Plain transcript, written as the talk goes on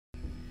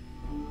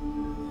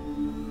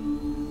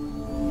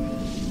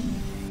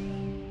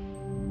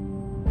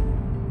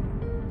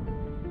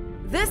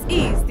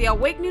The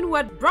Awakening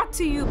Word brought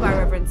to you by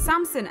Reverend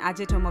Samson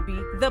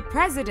Ajetomobi, the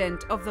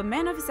President of the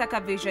Men of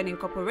Issachar Vision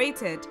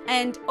Incorporated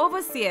and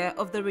Overseer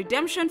of the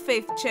Redemption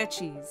Faith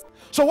Churches.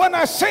 So when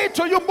I say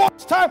to you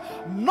most time,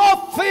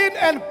 nothing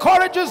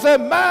encourages a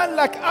man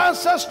like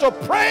answers to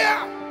prayer.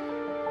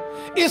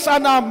 It's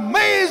an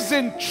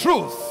amazing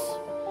truth.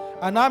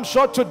 And I'm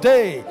sure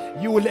today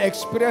you will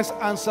experience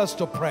answers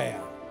to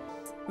prayer.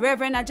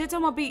 Reverend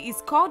Ajetomobi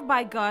is called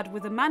by God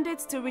with a mandate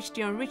to reach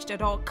the unreached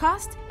at all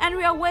cost and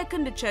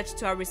reawaken the church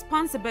to our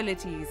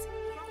responsibilities.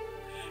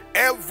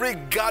 Every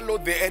gallows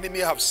the enemy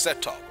have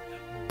set up,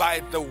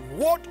 by the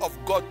word of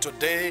God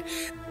today,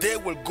 they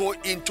will go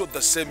into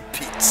the same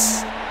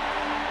pits.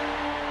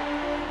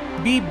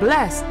 Be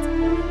blessed.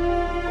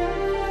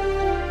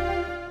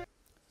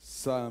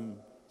 Psalm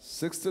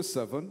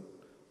 67,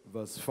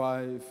 verse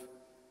 5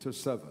 to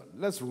 7.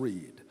 Let's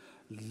read.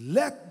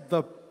 Let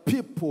the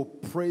people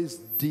praise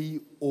thee,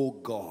 O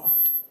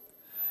God.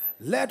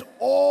 Let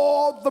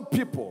all the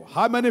people,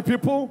 how many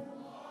people?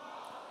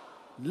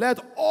 Let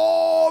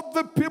all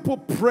the people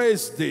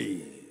praise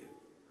thee.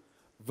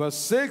 Verse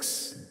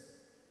 6.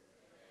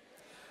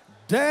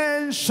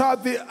 Then shall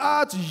the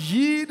earth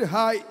yield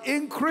her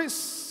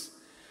increase,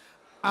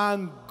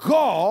 and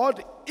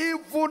God,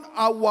 even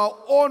our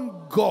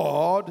own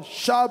God,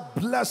 shall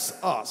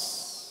bless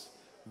us.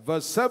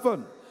 Verse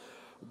 7.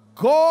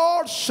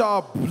 God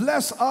shall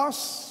bless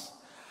us,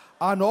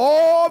 and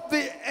all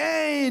the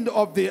end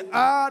of the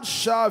earth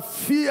shall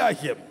fear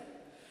him.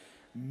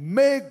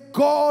 May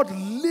God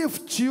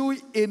lift you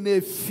in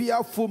a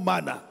fearful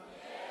manner.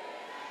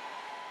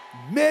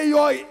 May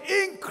your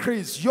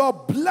increase, your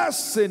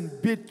blessing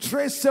be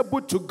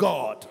traceable to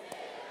God.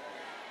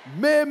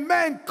 May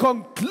men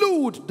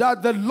conclude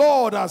that the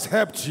Lord has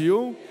helped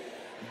you,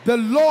 the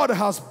Lord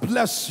has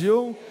blessed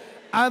you,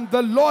 and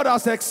the Lord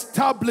has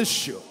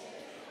established you.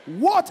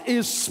 What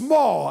is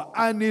small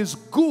and is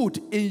good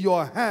in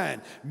your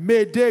hand,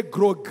 may they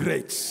grow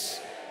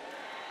great.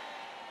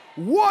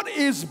 What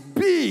is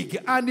big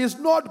and is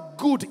not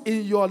good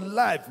in your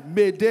life,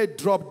 may they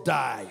drop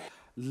die.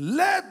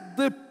 Let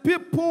the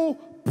people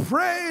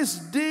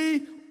praise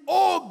thee,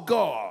 O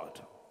God.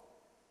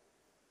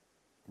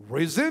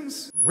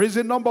 Reasons?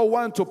 Reason number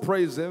one to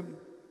praise him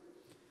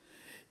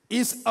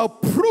is a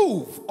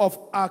proof of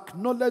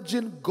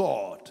acknowledging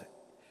God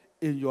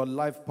in your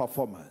life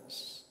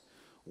performance.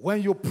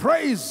 When you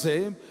praise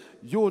him,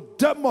 you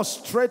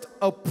demonstrate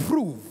a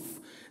proof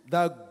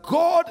that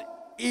God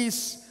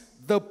is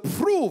the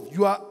proof.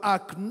 You are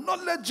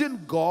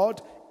acknowledging God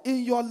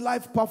in your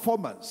life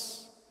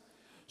performance.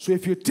 So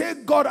if you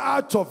take God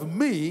out of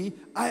me,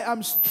 I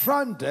am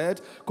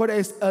stranded, because there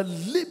is a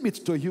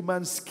limit to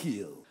human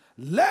skill.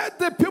 Let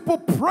the people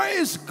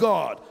praise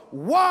God.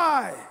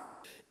 Why?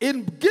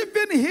 In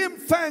giving him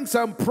thanks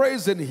and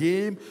praising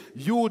him,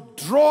 you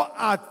draw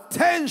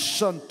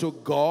attention to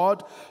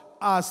God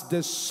as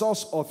the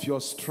source of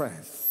your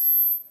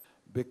strength,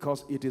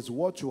 because it is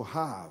what you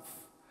have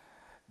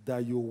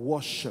that you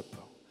worship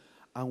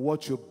and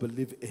what you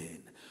believe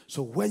in.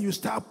 So when you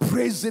start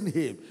praising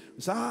him,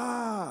 you say,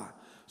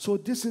 so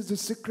this is the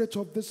secret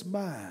of this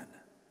man.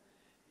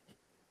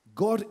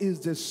 God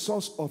is the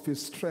source of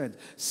his strength.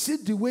 See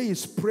the way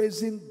he's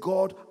praising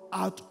God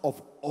out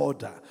of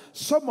order.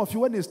 Some of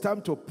you, when it's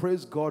time to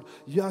praise God,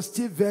 you are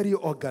still very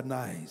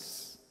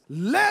organized.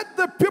 Let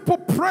the people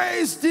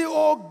praise thee,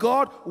 O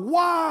God.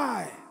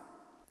 Why?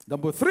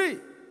 Number 3,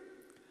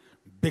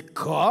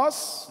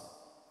 because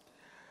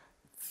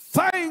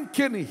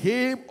thanking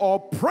him or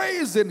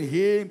praising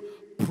him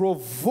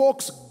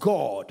provokes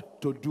God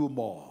to do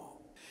more.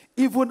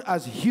 Even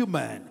as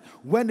human,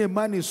 when a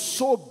man is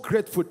so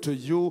grateful to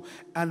you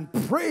and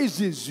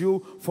praises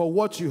you for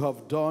what you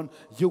have done,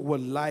 you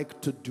will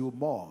like to do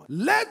more.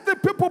 Let the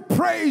people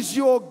praise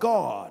you, O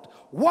God.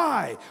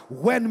 Why?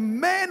 When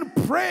men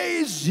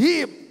praise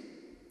him,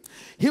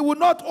 he will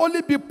not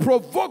only be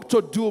provoked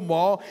to do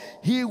more,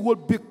 he will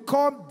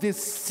become the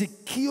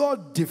secure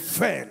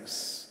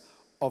defense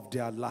of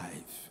their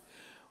life.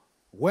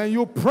 When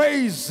you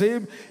praise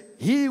him,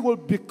 he will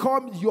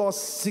become your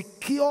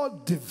secure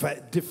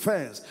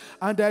defense.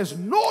 And there's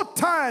no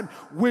time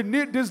we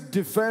need this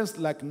defense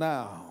like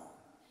now,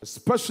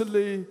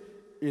 especially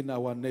in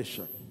our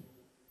nation,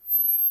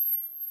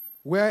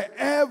 where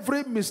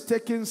every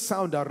mistaken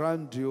sound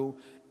around you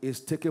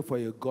is taken for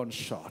a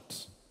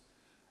gunshot,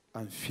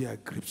 and fear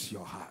grips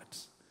your heart.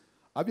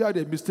 Have you had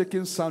a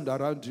mistaken sound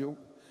around you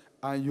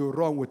and you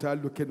run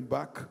without looking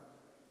back?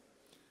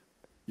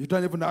 You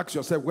don't even ask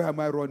yourself, where am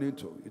I running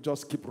to? You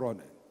just keep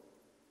running.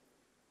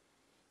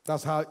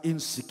 That's how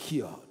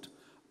insecure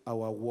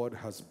our world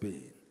has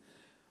been.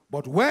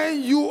 But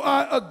when you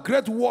are a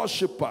great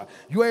worshiper,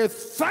 you are a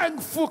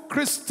thankful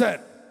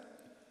Christian.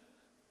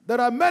 There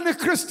are many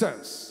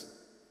Christians.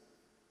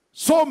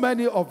 So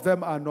many of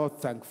them are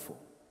not thankful.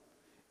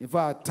 In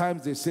fact, at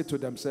times they say to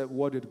themselves,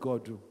 what did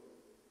God do?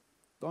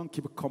 Don't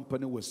keep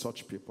company with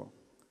such people,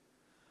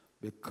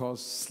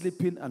 because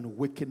sleeping and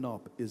waking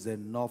up is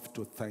enough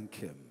to thank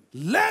him.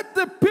 Let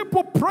the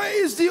people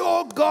praise thee,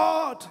 O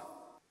God.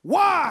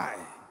 Why?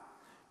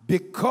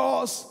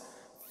 Because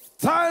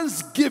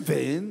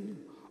thanksgiving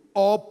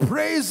or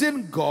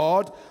praising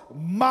God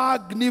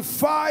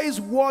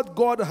magnifies what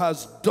God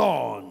has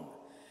done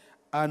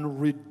and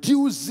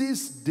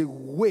reduces the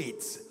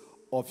weight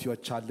of your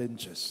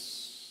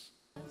challenges.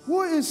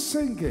 Who is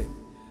singing?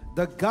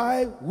 The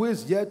guy who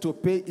is yet to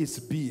pay his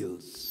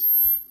bills.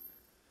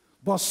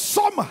 But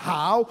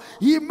somehow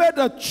he made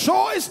a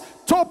choice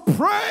to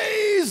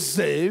praise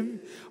him.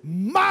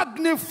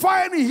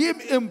 Magnifying him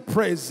in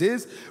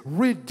praises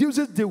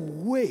reduces the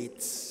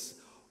weight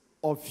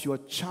of your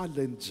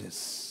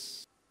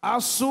challenges.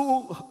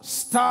 ASU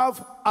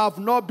staff have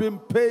not been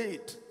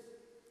paid.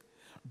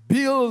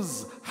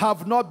 Bills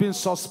have not been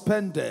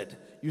suspended.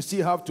 You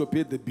still have to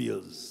pay the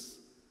bills.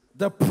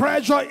 The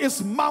pressure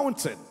is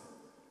mounting.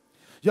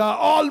 You are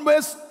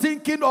always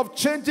thinking of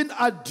changing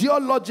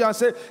ideology and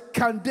say,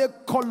 can they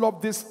call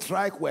up this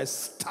strike? We're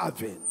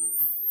starving.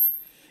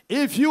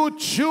 If you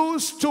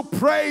choose to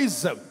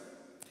praise him,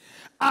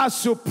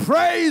 as you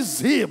praise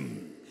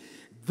him,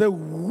 the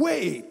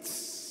weight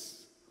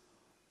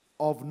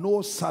of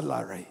no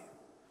salary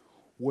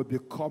will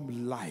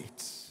become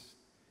light.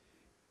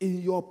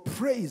 In your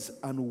praise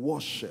and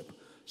worship,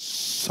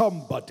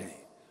 somebody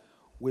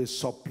will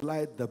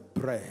supply the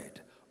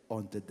bread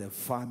until the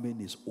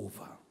famine is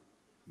over.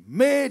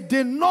 May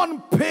the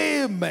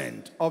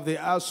non-payment of the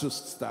ASU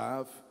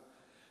staff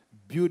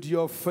build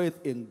your faith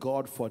in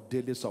God for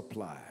daily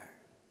supply.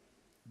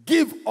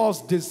 Give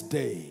us this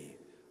day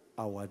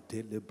our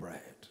daily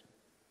bread.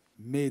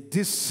 May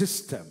this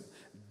system,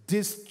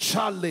 this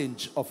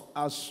challenge of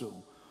ASU,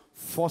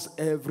 force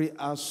every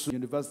ASU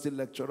university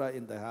lecturer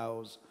in the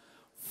house,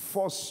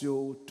 force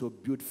you to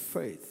build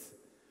faith.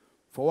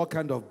 For what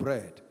kind of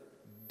bread?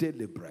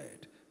 Daily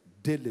bread,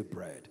 daily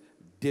bread,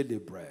 daily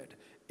bread.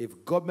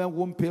 If government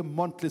won't pay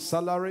monthly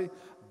salary,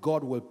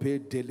 God will pay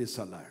daily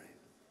salary.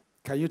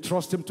 Can you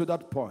trust him to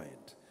that point?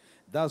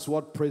 That's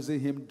what praising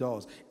him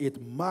does.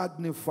 It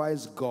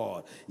magnifies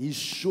God. It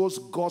shows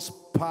God's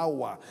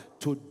power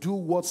to do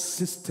what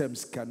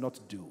systems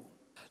cannot do.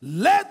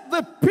 Let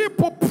the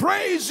people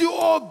praise you,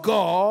 O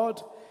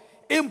God,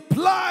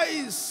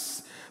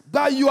 implies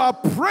that you are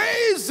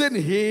praising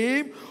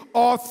him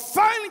or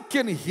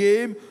thanking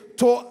him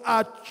to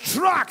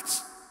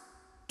attract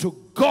to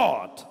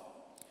God.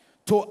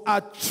 To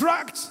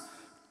attract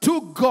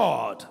to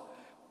God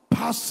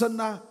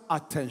personal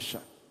attention.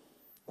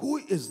 Who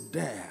is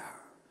there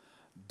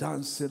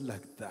dancing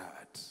like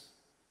that?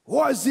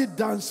 What is he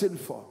dancing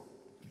for?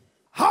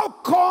 How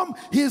come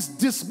he's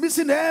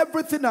dismissing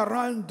everything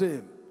around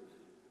him?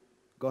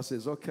 God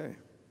says, okay,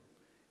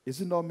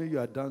 is it not me you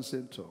are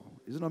dancing to?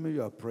 Is it not me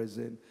you are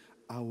praising?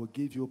 I will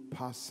give you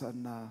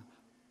personal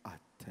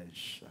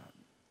attention.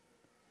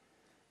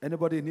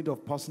 Anybody in need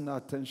of personal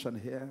attention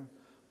here?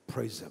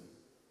 Praise him.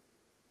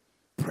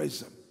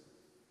 Praise him.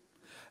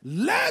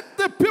 Let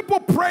the people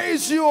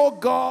praise you, O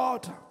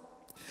God.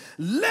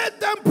 Let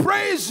them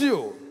praise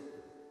you.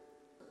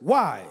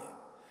 Why?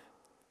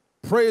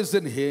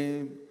 Praising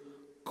him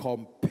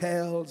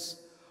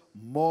compels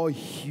more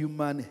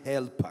human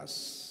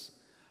helpers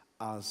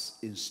as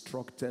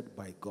instructed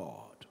by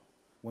God.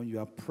 When you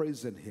are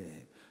praising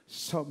him,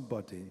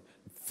 somebody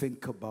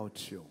think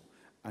about you,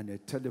 and a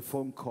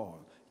telephone call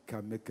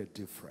can make a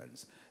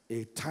difference.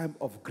 A time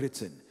of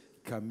greeting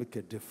can make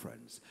a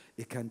difference.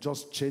 It can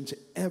just change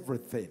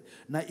everything.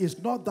 Now, it's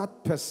not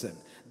that person.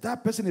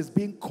 That person is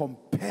being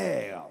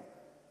compelled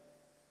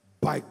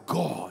by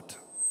God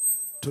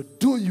to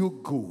do you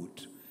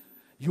good.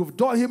 You've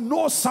done him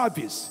no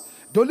service.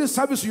 The only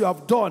service you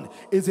have done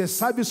is a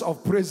service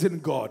of praising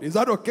God. Is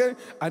that okay?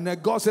 And then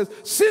God says,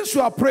 since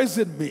you are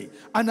praising me,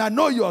 and I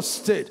know your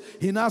state,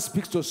 he now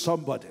speaks to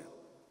somebody.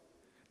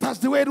 That's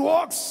the way it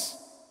works.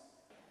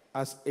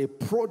 As a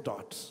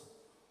product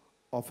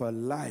of a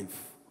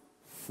life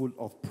full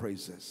of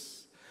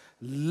praises.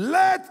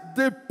 Let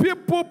the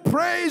people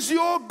praise you,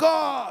 O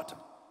God.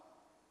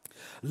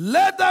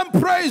 Let them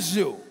praise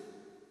you.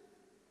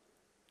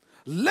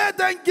 Let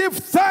them give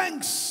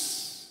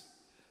thanks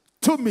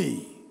to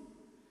me.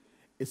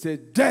 It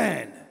said,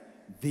 then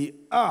the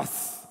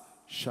earth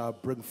shall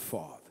bring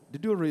forth.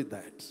 Did you read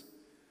that?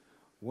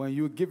 When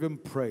you give him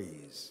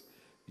praise,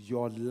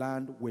 your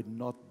land will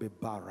not be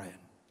barren.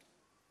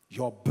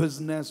 Your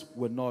business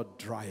will not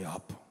dry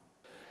up.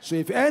 So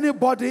if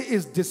anybody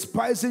is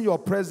despising your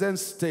present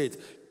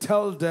state,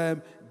 tell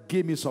them,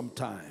 give me some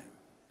time.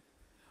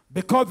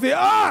 Because the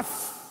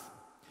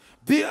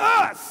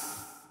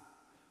earth,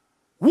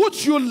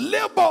 which you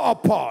labor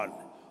upon,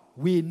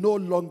 will no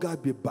longer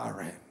be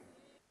barren.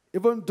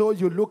 Even though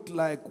you look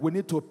like we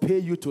need to pay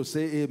you to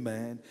say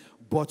amen,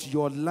 but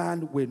your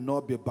land will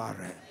not be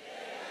barren.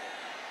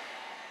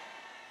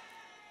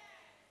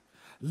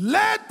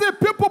 Let the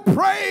people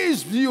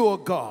praise you, O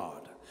God.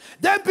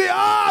 Then the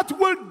earth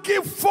will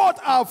give forth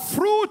our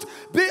fruit.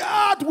 The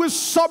earth will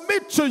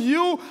submit to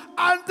you,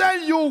 and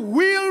then you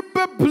will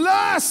be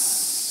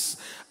blessed.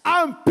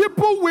 And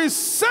people will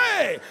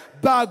say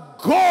that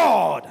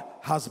God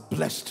has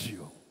blessed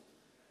you.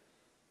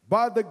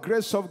 By the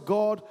grace of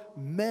God,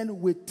 men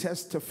will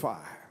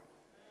testify.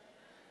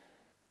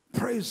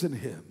 praising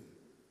him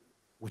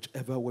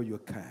whichever way you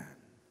can.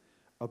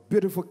 A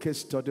beautiful case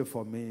study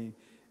for me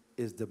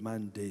is the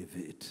man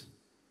David.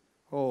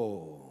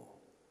 Oh,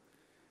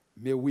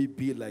 may we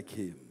be like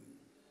him.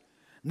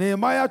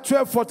 Nehemiah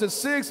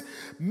 12:46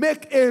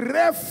 make a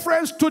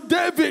reference to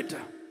David.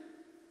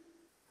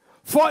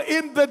 For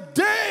in the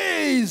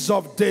days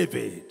of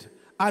David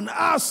and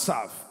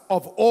Asaph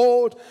of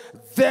old,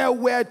 there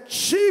were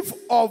chief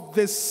of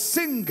the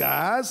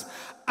singers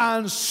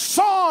and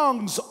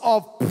songs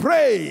of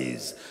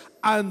praise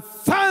and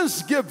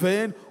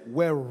thanksgiving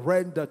were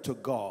rendered to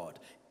God.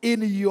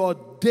 In your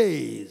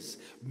days,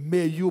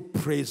 may you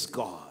praise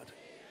God.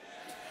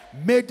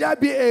 May there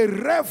be a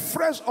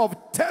reference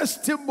of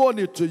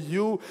testimony to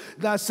you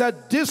that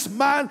said, this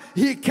man,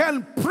 he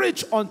can't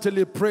preach until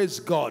he prays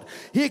God.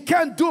 He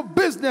can't do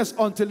business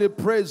until he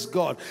prays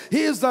God.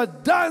 He is a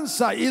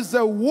dancer. He is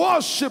a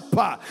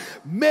worshiper.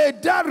 May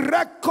that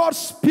record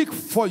speak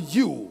for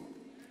you.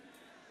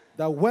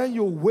 That when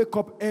you wake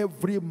up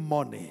every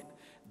morning,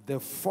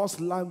 the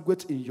first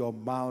language in your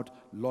mouth,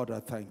 Lord, I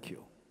thank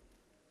you.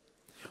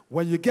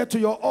 When you get to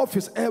your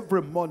office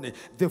every morning,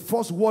 the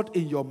first word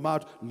in your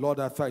mouth, Lord,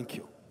 I thank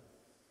you.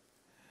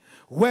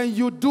 When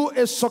you do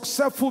a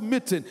successful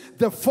meeting,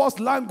 the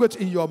first language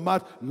in your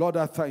mouth, Lord,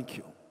 I thank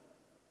you.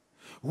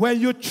 When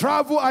you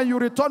travel and you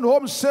return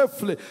home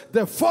safely,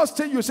 the first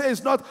thing you say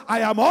is not,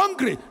 I am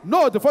hungry.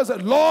 No, the first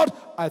thing, Lord,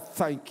 I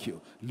thank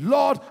you.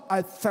 Lord,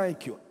 I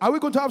thank you. Are we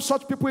going to have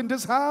such people in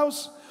this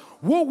house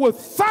who will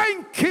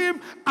thank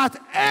him at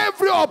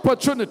every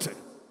opportunity?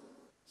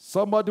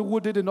 Somebody who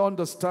didn't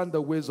understand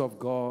the ways of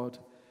God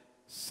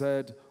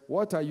said,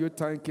 what are you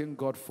thanking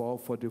God for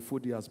the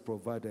food he has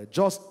provided?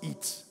 Just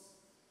eat.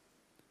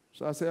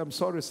 So I say, I'm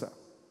sorry, sir.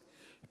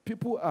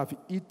 People have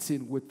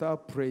eaten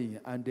without praying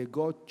and they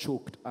got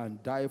choked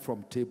and died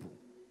from table.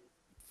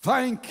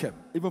 Thank him,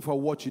 even for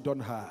what you don't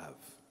have.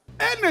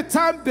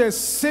 Anytime they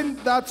sing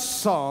that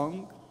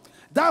song,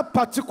 that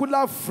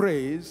particular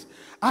phrase,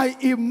 I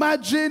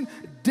imagine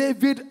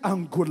David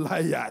and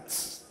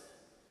Goliath.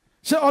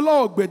 Say,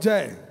 Allah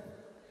Ogbeje.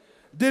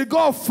 Did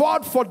God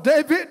fought for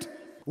David?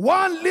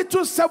 One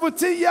little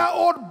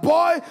 17-year-old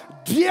boy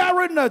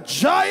daring a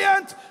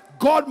giant,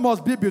 God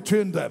must be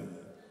between them.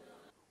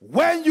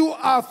 When you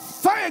are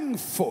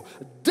thankful,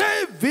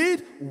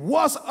 David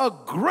was a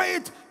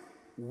great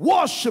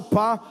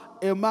worshiper,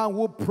 a man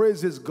who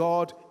praises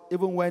God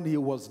even when he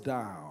was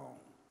down.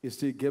 He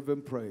still gave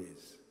him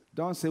praise.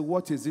 Don't say,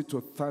 what is it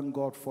to thank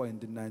God for in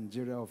the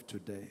Nigeria of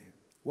today?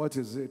 What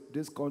is it?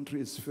 This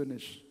country is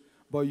finished.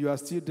 But you are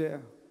still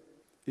there.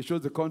 It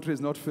shows the country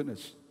is not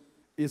finished.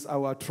 It's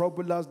our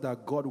troublers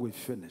that God will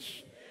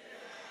finish.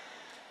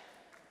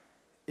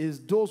 It's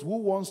those who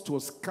wants to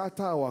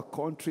scatter our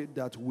country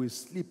that will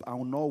sleep and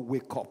will not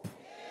wake up.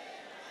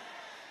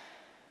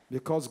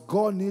 Because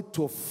God needs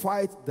to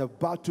fight the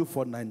battle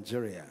for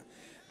Nigeria.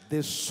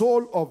 The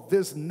soul of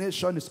this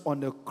nation is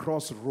on a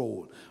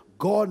crossroad.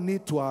 God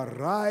needs to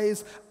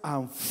arise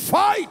and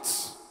fight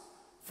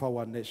for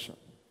our nation.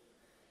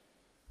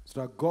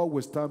 So that God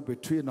will stand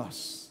between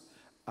us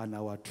and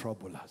our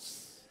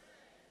troublers.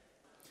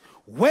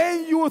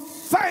 When you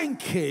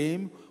thank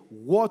him,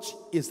 what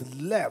is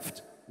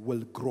left will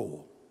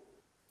grow.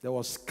 There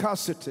was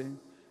scarcity.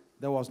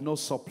 There was no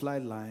supply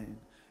line.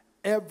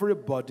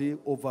 Everybody,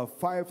 over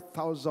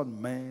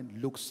 5,000 men,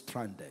 looked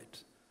stranded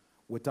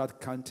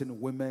without counting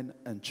women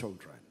and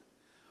children.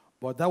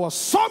 But there was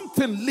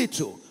something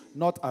little,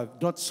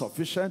 not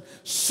sufficient,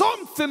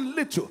 something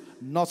little,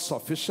 not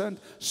sufficient,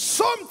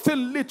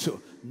 something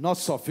little, not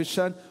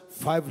sufficient,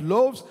 5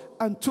 loaves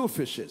and 2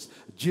 fishes.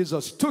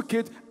 Jesus took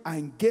it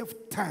and gave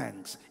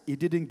thanks. He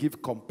didn't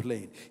give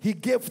complaint. He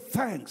gave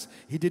thanks.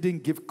 He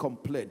didn't give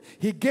complaint.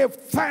 He gave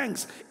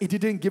thanks. He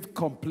didn't give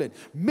complaint.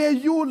 May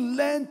you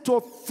learn to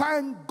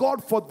thank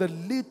God for the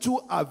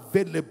little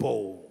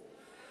available.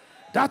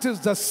 That is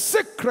the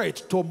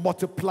secret to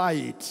multiply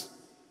it.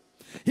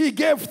 He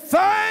gave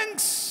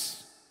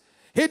thanks.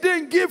 He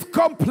didn't give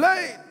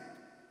complaint.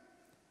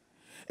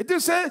 It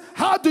didn't say,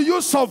 how do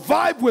you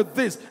survive with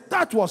this?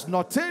 That was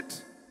not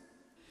it.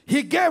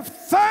 He gave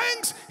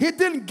thanks. He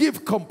didn't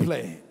give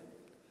complaint.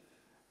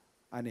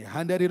 And he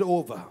handed it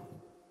over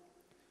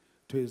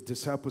to his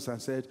disciples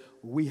and said,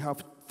 we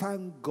have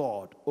thanked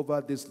God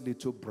over this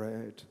little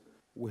bread.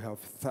 We have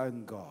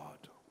thanked God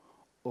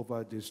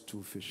over these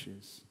 2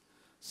 fishes.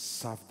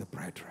 Serve the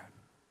brethren.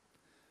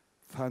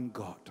 Thank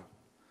God.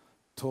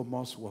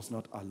 Thomas was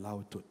not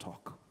allowed to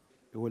talk.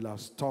 It will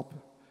have stopped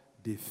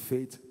the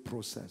faith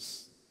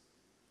process.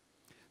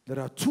 There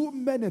are too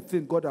many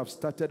things God has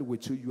started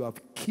with you. You have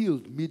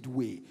killed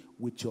midway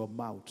with your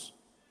mouth.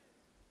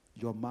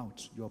 Your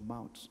mouth, your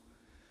mouth.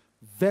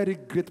 Very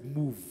great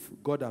move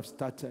God has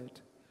started.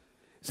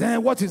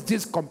 Saying, what is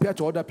this compared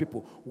to other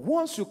people?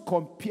 Once you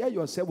compare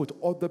yourself with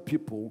other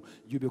people,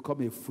 you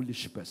become a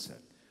foolish person.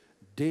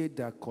 They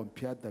that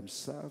compare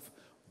themselves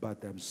by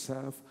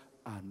themselves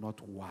are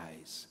not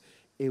wise.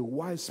 A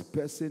wise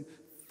person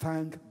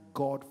thank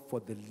God for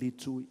the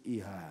little he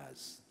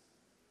has.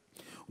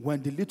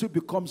 When the little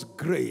becomes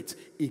great,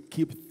 it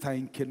keeps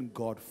thanking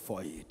God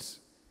for it.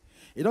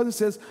 It doesn't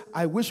say,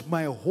 I wish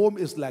my home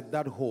is like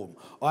that home,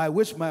 or I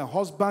wish my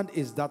husband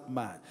is that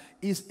man.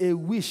 It's a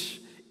wish.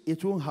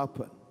 It won't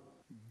happen.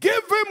 Give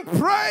him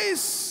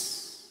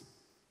praise,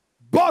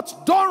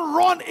 but don't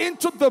run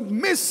into the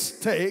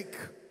mistake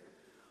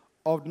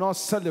of not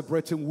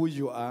celebrating who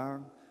you are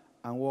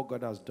and what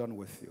God has done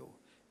with you.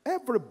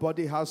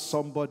 Everybody has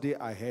somebody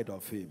ahead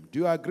of him. Do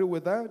you agree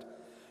with that?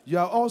 You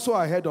are also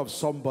ahead of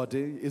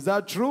somebody. Is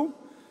that true?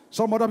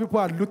 Some other people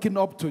are looking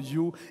up to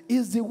you.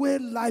 It's the way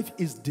life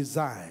is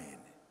designed.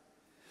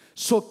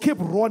 So keep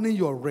running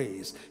your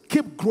race.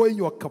 Keep growing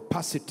your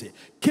capacity.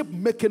 Keep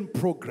making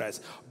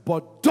progress.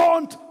 But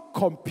don't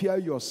compare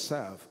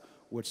yourself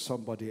with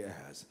somebody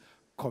else.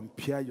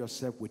 Compare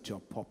yourself with your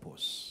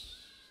purpose.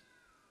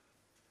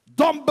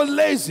 Don't be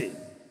lazy.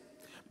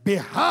 Be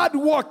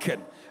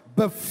hardworking.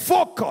 Be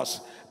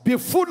focused. Be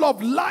full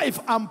of life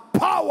and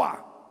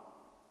power.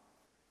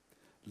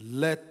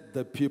 Let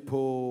the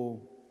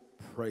people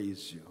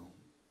praise you.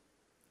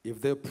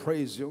 If they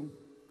praise you,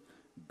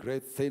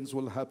 great things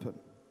will happen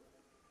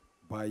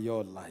by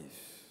your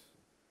life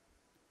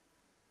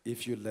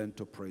if you learn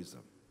to praise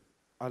them.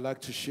 I'd like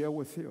to share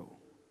with you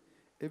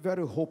a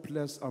very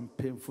hopeless and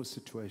painful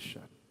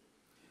situation,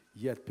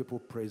 yet people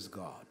praise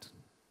God.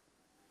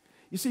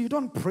 You see, you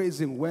don't praise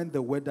him when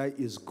the weather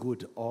is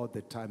good all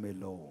the time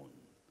alone.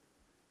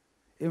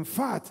 In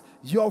fact,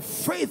 your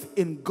faith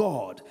in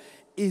God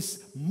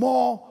is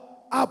more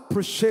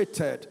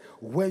appreciated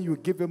when you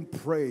give him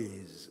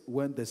praise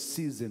when the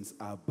seasons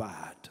are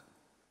bad.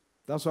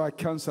 That's why I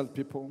counsel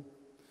people,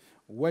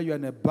 when you're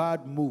in a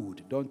bad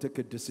mood, don't take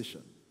a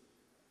decision.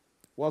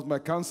 What's my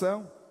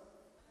counsel?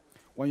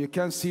 When you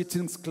can't see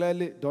things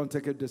clearly, don't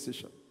take a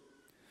decision.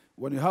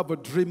 When you have a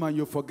dream and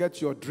you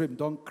forget your dream,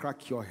 don't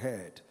crack your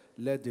head.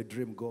 Let the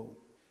dream go.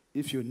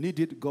 If you need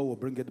it, God will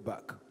bring it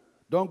back.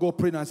 Don't go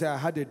praying and say, I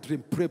had a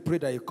dream. Pray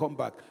that you come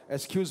back.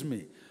 Excuse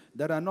me.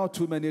 There are not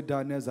too many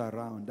Daniels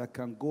around that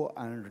can go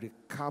and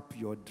recap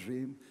your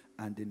dream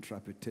and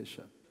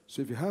interpretation.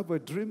 So if you have a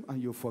dream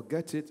and you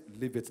forget it,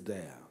 leave it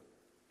there.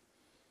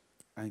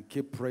 And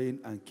keep praying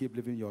and keep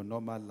living your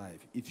normal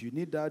life. If you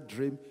need that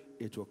dream,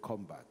 it will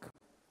come back.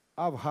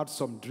 I've had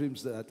some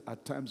dreams that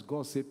at times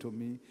God said to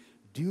me,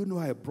 do you know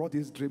I brought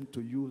this dream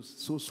to you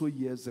so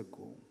years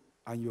ago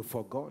and you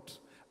forgot?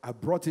 I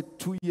brought it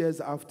 2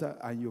 years after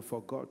and you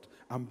forgot.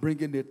 I'm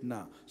bringing it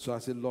now. So I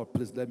said, Lord,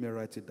 please let me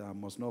write it down. I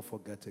must not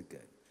forget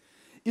again.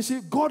 You see,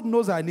 God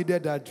knows I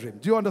needed that dream.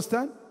 Do you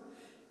understand?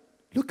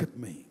 Look at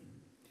me.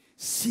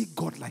 See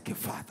God like a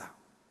father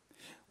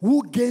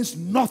who gains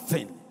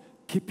nothing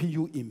keeping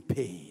you in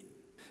pain.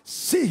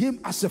 See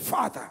him as a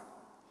father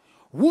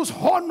whose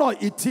honor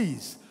it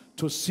is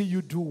to see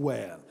you do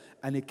well.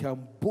 And he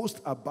can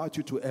boast about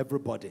you to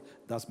everybody.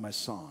 That's my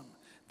son.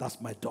 That's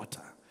my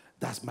daughter.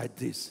 That's my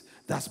this.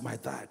 That's my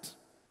that.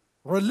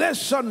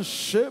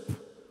 Relationship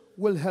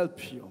will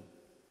help you.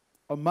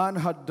 A man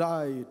had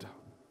died,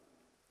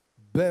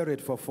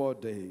 buried for 4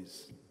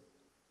 days.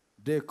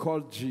 They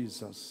called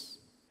Jesus.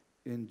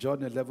 In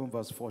John 11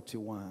 verse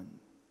 41,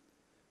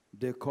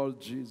 they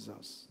called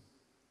Jesus.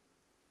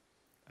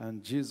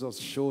 And Jesus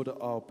showed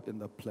up in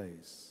the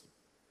place.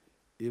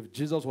 If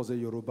Jesus was a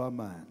Yoruba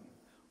man,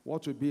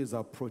 what would be his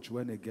approach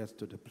when he gets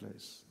to the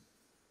place?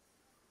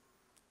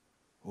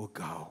 Oh,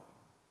 God.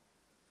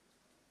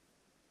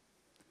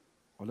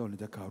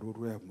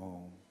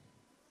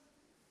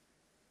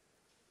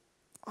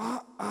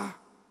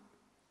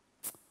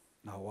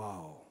 Now,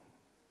 wow.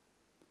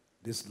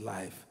 This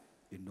life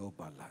in no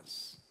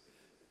balance.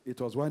 It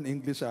was one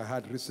English I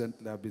had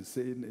recently. I've been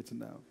saying it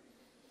now.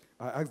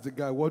 I asked the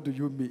guy, what do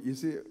you mean? He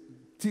said,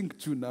 think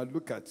too now,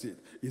 look at it.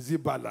 Is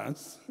it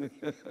balanced?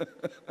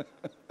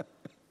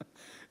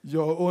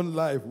 Your own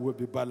life will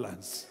be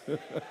balanced.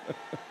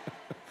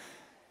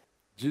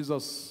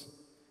 Jesus,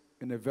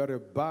 in a very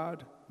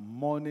bad,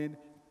 mourning,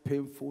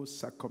 painful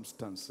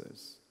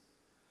circumstances,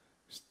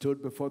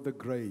 stood before the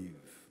grave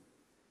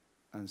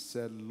and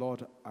said,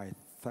 Lord, I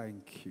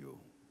thank you.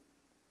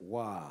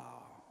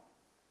 Wow.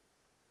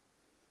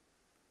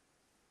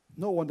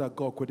 No wonder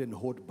God couldn't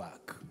hold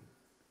back.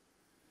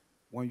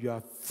 When you are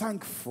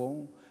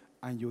thankful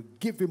and you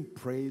give him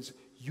praise,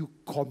 you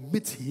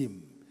commit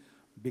him,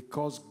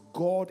 because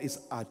God is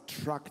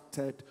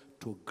attracted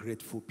to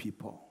grateful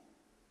people.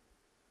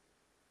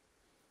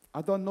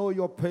 I don't know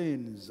your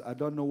pains. I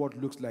don't know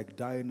what looks like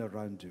dying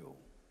around you.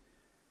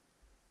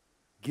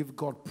 Give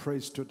God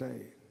praise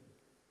today.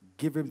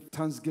 Give him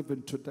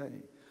thanksgiving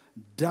today.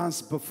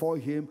 Dance before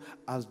him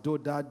as though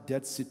that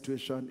death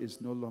situation is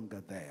no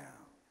longer there.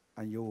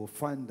 And you will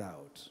find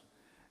out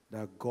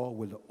that God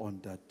will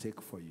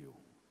undertake for you.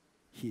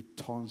 He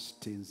turns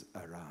things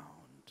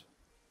around.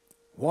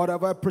 What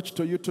have I preached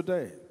to you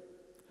today?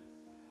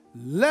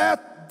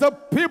 Let the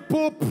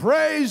people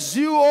praise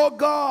you, O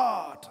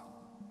God.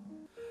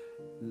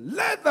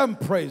 Let them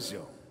praise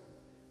you.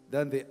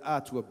 Then the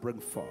earth will bring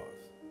forth.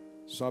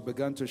 So I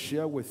began to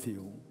share with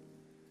you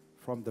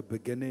from the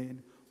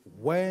beginning,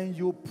 when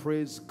you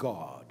praise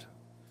God,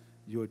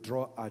 you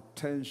draw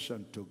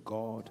attention to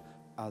God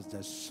as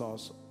the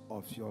source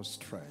of your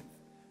strength.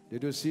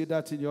 Did you see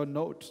that in your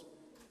note?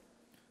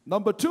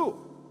 Number 2,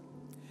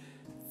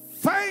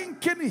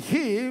 thanking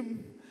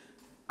Him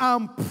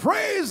and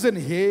praising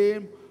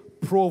Him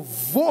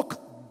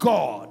provoke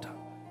God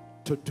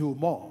to do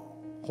more.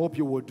 Hope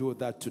you will do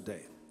that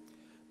today.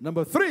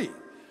 Number 3,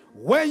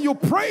 when you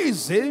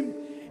praise Him,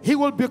 He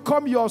will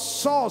become your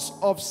source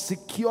of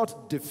secured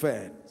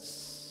defense.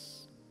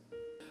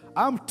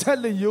 I'm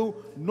telling you,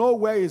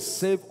 nowhere is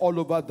safe all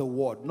over the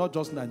world, not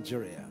just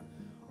Nigeria,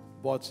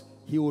 but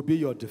He will be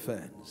your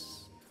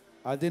defense.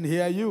 I didn't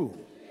hear you.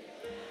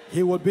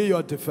 He will be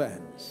your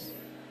defense.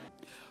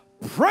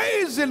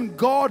 Praising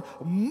God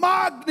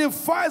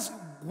magnifies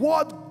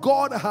what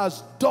God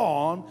has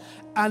done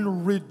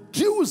and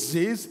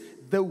reduces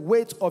the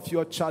weight of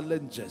your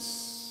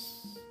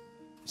challenges.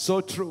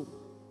 So true.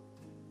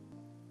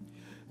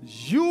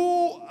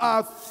 You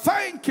are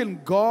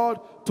thanking God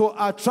to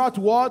attract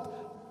what?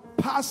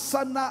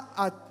 Personal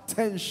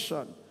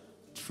attention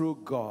through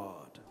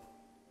God.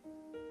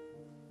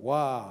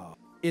 Wow.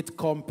 It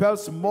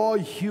compels more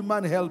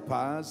human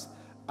helpers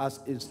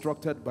as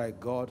instructed by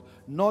God,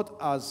 not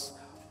as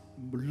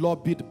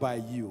lobbied by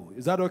you.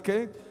 Is that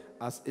okay?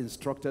 As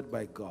instructed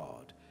by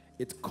God.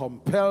 It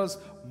compels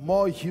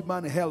more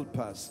human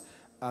helpers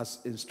as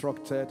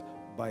instructed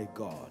by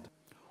God.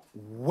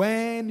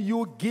 When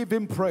you give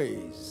Him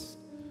praise,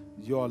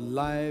 your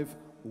life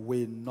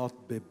will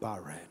not be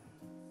barren.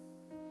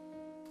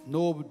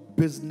 No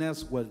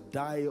business will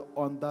die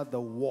under the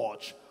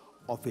watch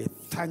of a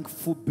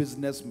thankful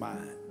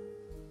businessman,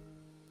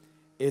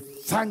 a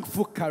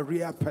thankful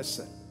career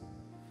person,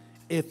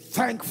 a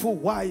thankful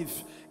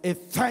wife, a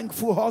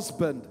thankful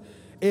husband,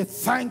 a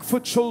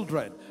thankful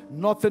children.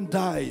 Nothing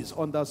dies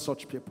under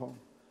such people.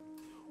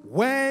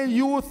 When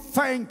you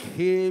thank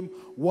Him,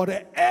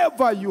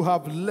 whatever you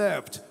have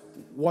left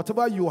will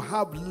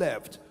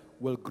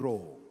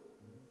grow.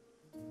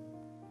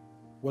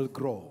 Will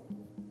grow.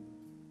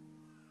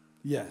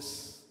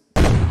 Yes.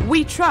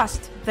 We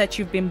trust that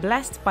you've been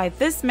blessed by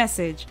this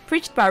message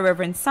preached by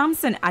Reverend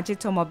Samson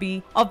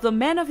Ajetomobi of the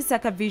Men of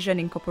Issachar Vision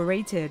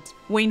Incorporated.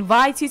 We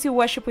invite you to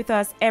worship with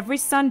us every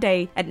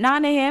Sunday at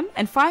 9 a.m.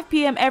 and 5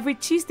 p.m. every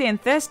Tuesday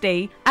and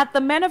Thursday at the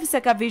Men of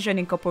Issachar Vision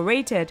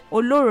Incorporated,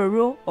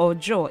 Olororo,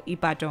 Ojo,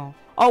 Ibadan.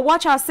 Or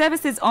watch our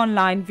services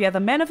online via the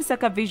Men of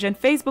Issachar Vision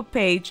Facebook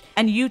page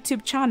and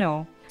YouTube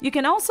channel. You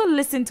can also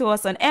listen to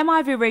us on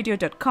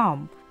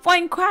mivradio.com. For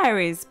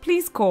inquiries,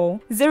 please call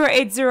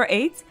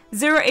 0808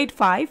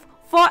 085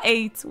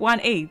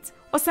 4818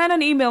 or send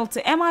an email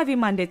to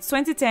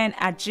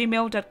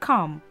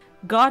mivmandates2010@gmail.com.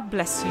 God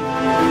bless you.